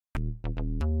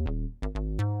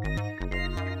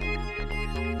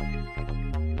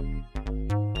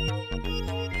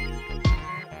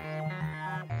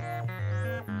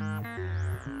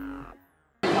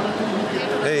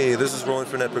is Roland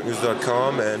for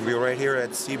networknews.com, and we're right here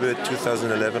at CeBIT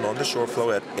 2011 on the shore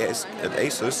floor at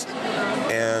ASUS.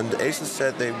 And ASUS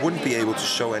said they wouldn't be able to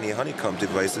show any honeycomb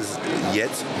devices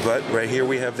yet, but right here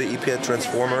we have the Eee Pad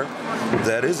Transformer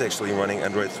that is actually running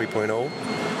Android 3.0.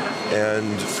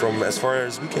 And from as far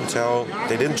as we can tell,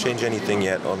 they didn't change anything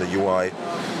yet on the UI.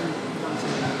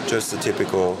 Just the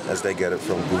typical as they get it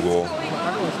from Google.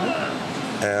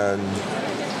 And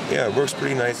yeah, it works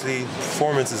pretty nicely.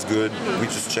 Performance is good. We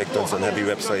just checked on some heavy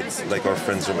websites like our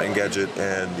friends from Engadget,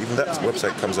 and even that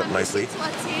website comes up nicely.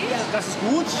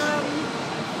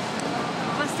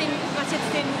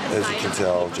 As you can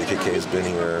tell, JKK has been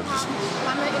here.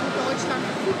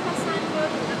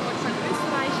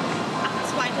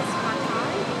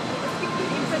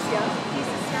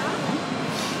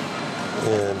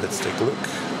 And let's take a look.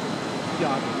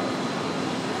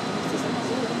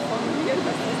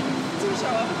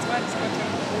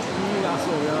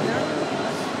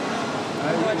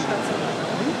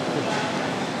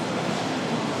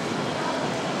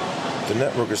 The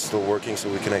network is still working, so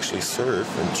we can actually surf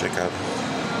and check out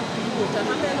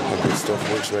how good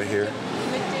stuff works right here.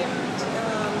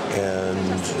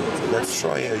 And let's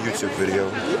try a YouTube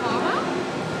video.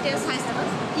 Das heißt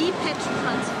Eee Pad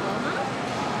Transformer.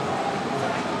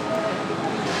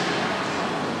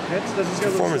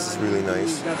 Performance is really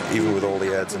nice, even with all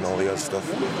the ads and all the other stuff.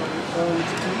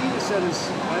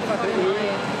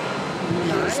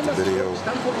 Here's the video.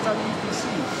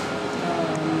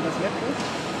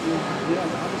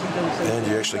 And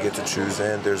you actually get to choose,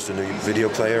 and there's the new video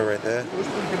player right there.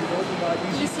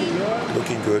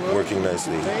 Looking good, working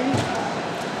nicely.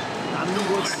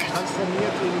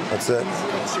 What's that?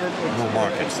 No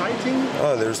market.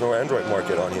 Oh, there's no Android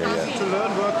market on here yet.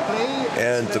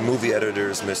 And the movie editor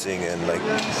is missing, and like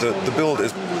the build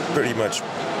is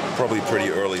probably pretty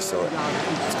early, so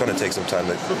it's going to take some time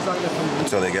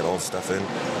until they get all the stuff in.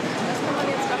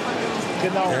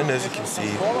 And as you can see,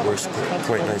 it works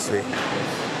quite nicely.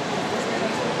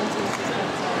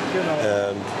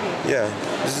 And yeah,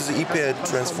 this is the Eee Pad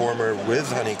Transformer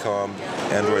with Honeycomb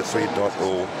Android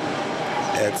 3.0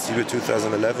 at CeBIT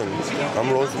 2011. I'm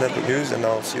Roland from Network News, and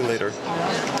I'll see you later.